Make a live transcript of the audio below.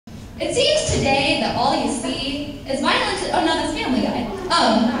It seems today that all you see is violence. Oh no, that's Family Guy.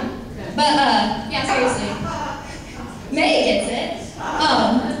 Yeah, seriously. May gets it.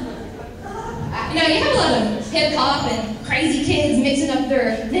 You know, you have a lot of hip hop and crazy kids mixing up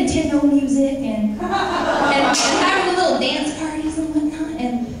their Nintendo music and having little dance parties and whatnot.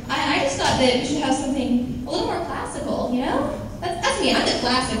 And I just thought that we should have something a little more classical. You know, that's me. I'm the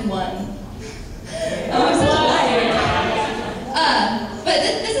classic one. I'm such a liar. But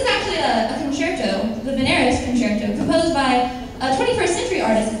this is actually a concerto, the Veneris concerto, composed by a 21st century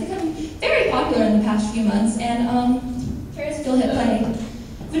artist. It's become very popular in the past few months, and sure still hit play.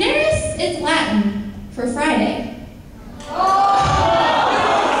 Veneris is Latin for Friday.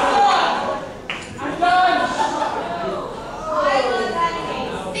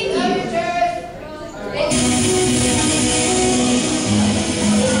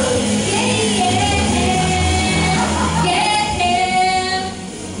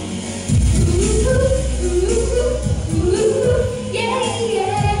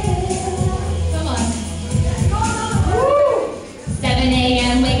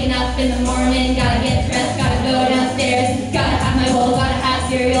 In the morning, gotta get dressed, gotta go downstairs, gotta have my bowl, gotta have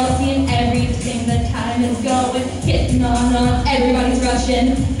cereal, seeing everything, the time is going, hitting on, everybody's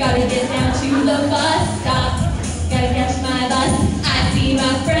rushing, gotta get down to the bus stop, gotta catch my bus, I see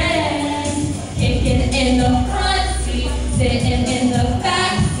my friend, kicking in the front seat, sitting in the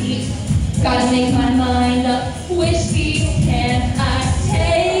back seat, gotta make my mind up, which seat can I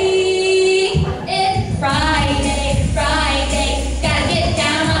take? It's Friday, Friday, gotta get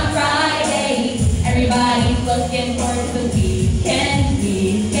down on Friday. Everybody's looking forward to the weekend,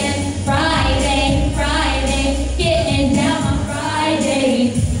 Friday, Friday, getting down on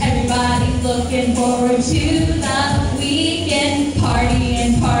Friday. Everybody's looking forward to the weekend,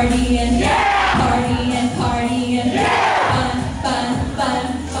 partying, partying, partying, partying, fun, fun, fun,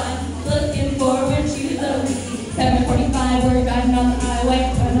 fun. Looking forward to the weekend. 7:45, we're driving on the highway.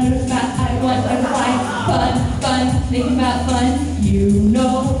 I want to fly. Fun, fun, thinking about fun. You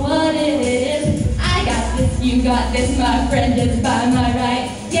know what it is. I got this, you got this, my friend is by my right.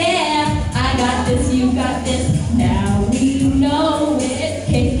 Yeah, I got this, you got this. Now we know it.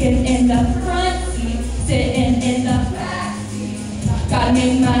 Kicking in the front seat, sitting in the back seat. Gotta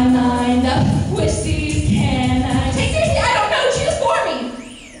make my mind up. Which seat can I take? Seriously, I don't know. Choose for me.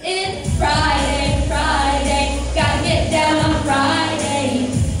 It's Friday, Friday. Gotta get down on Friday.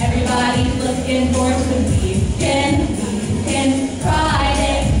 Everybody's looking forward to the weekend,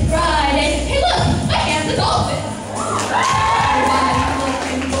 Friday, Friday. Hey look, my hand's a dolphin. Everybody's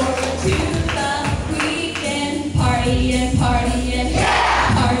looking forward to the weekend, partying, partying,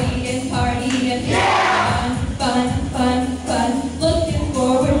 partying, partying, fun, fun, fun, fun. Looking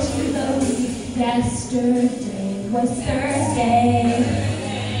forward to the week. Yesterday was Thursday.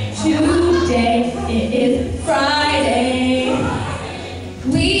 Today it is Friday.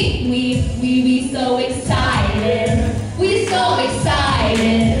 We so excited. We so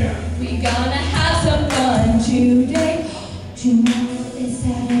excited. We gonna have some fun today. Tomorrow is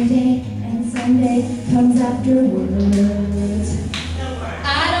Saturday and Sunday comes afterwards.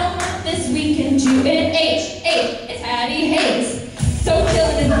 I don't want this weekend to end. H, it's Hattie Hayes. So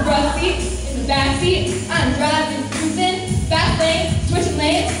chillin' in the front seat, in the back seat. I'm driving, cruising, fast lane, switching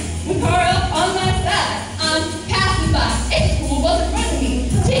lanes. With car up on my side, I'm passing by. It's cool, what's in front of me?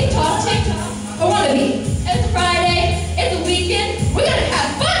 Tick-tock, I wanna be. It's Friday, it's a weekend, we're gonna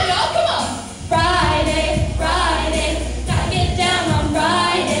have fun, y'all, come on! Friday, Friday, gotta get down on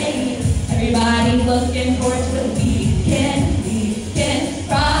Friday. Everybody's looking forward to the weekend,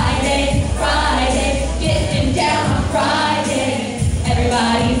 Friday, Friday, getting down on Friday.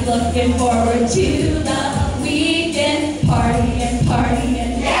 Everybody's looking forward to the weekend, partying,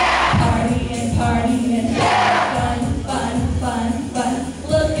 partying, partying, partying, fun, fun, fun, fun.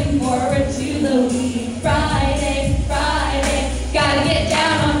 Looking forward to the week, Friday, Friday, gotta get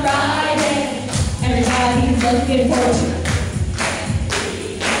down on Friday. Everybody's looking forward to